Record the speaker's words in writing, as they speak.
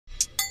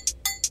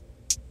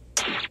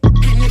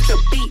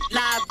the beat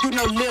live, you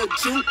know Lil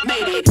Juke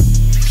made it.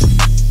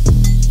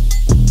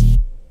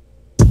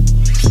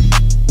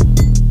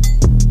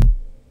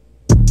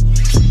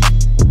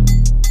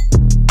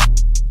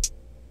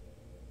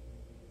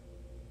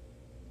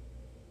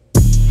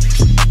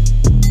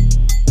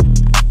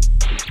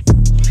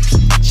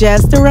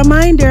 Just a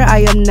reminder, I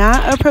am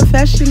not a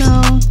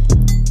professional.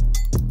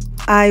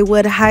 I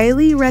would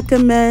highly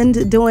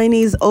recommend doing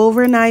these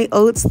overnight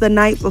oats the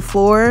night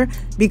before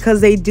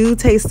because they do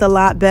taste a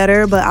lot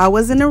better, but I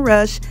was in a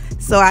rush,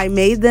 so I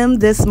made them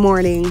this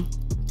morning.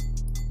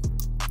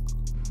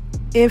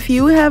 If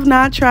you have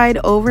not tried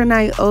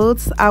overnight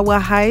oats, I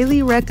would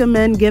highly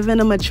recommend giving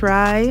them a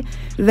try.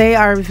 They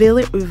are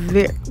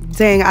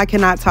dang, I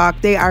cannot talk.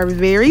 They are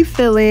very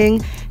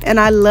filling, and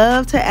I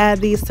love to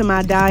add these to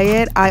my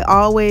diet. I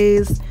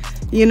always,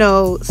 you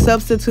know,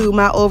 substitute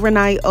my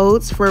overnight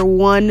oats for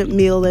one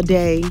meal a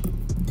day.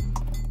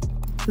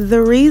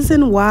 The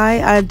reason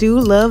why I do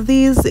love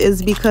these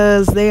is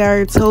because they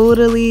are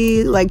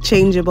totally like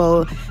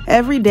changeable.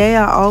 Every day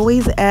I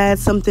always add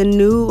something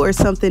new or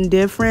something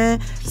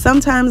different.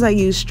 Sometimes I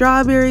use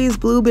strawberries,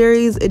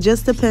 blueberries. It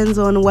just depends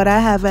on what I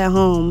have at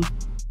home.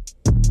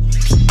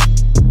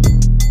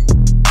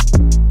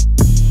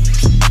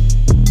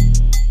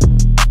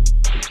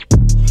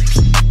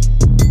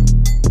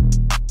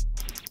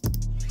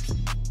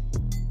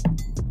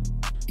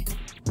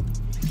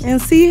 And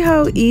see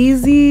how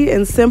easy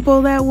and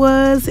simple that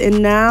was?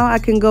 And now I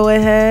can go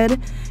ahead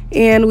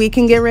and we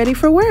can get ready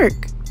for work.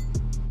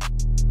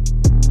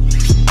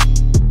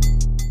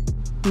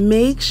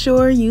 Make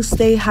sure you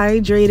stay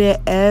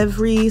hydrated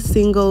every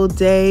single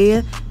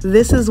day.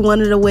 This is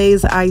one of the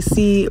ways I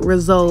see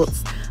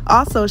results.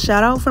 Also,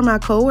 shout out for my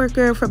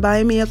coworker for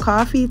buying me a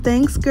coffee.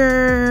 Thanks,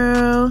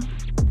 girl.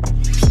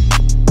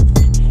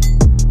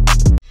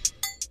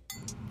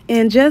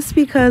 And just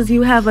because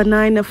you have a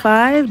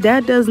 9-to-5,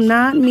 that does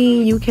not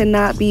mean you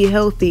cannot be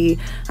healthy.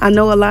 I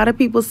know a lot of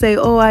people say,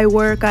 oh, I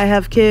work, I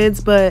have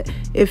kids, but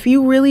if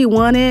you really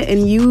want it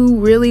and you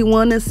really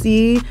want to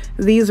see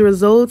these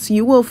results,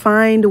 you will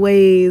find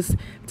ways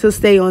to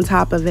stay on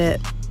top of it.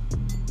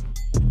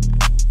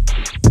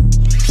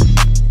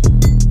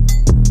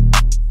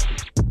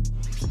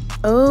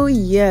 Oh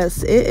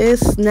yes, it is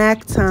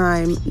snack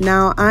time.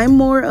 Now, I'm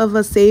more of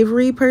a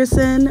savory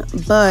person,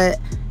 but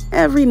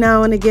every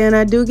now and again,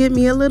 I do get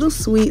me a little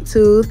sweet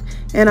tooth,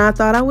 and I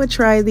thought I would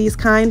try these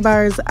Kind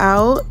bars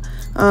out.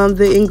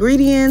 The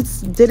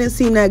ingredients didn't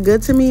seem that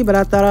good to me, but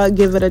I thought I'd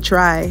give it a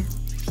try.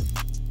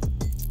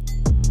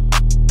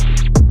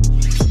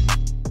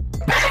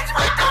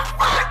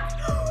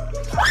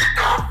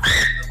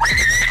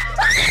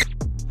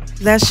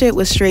 That shit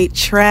was straight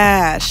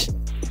trash.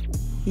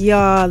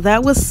 Y'all,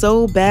 that was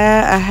so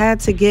bad. I had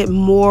to get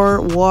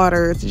more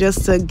water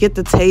just to get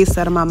the taste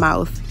out of my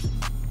mouth.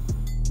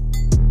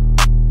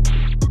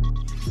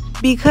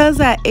 Because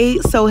I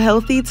ate so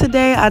healthy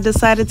today, I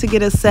decided to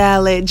get a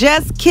salad.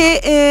 Just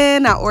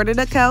kidding. I ordered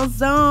a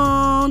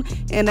calzone,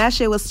 and that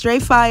shit was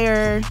straight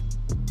fire.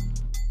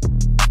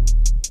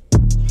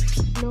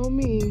 Know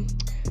me,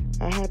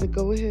 I had to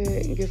go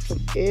ahead and get some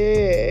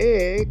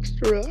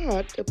extra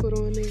hot to put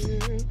on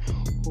there.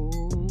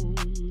 Ooh.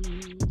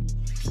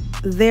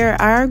 There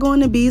are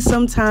going to be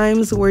some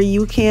times where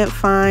you can't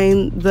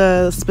find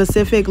the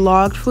specific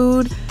logged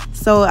food.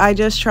 So I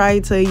just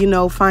tried to, you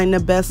know, find the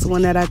best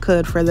one that I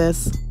could for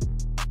this.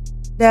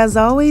 As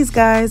always,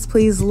 guys,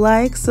 please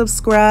like,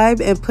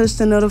 subscribe, and push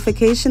the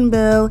notification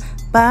bell.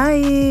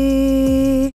 Bye.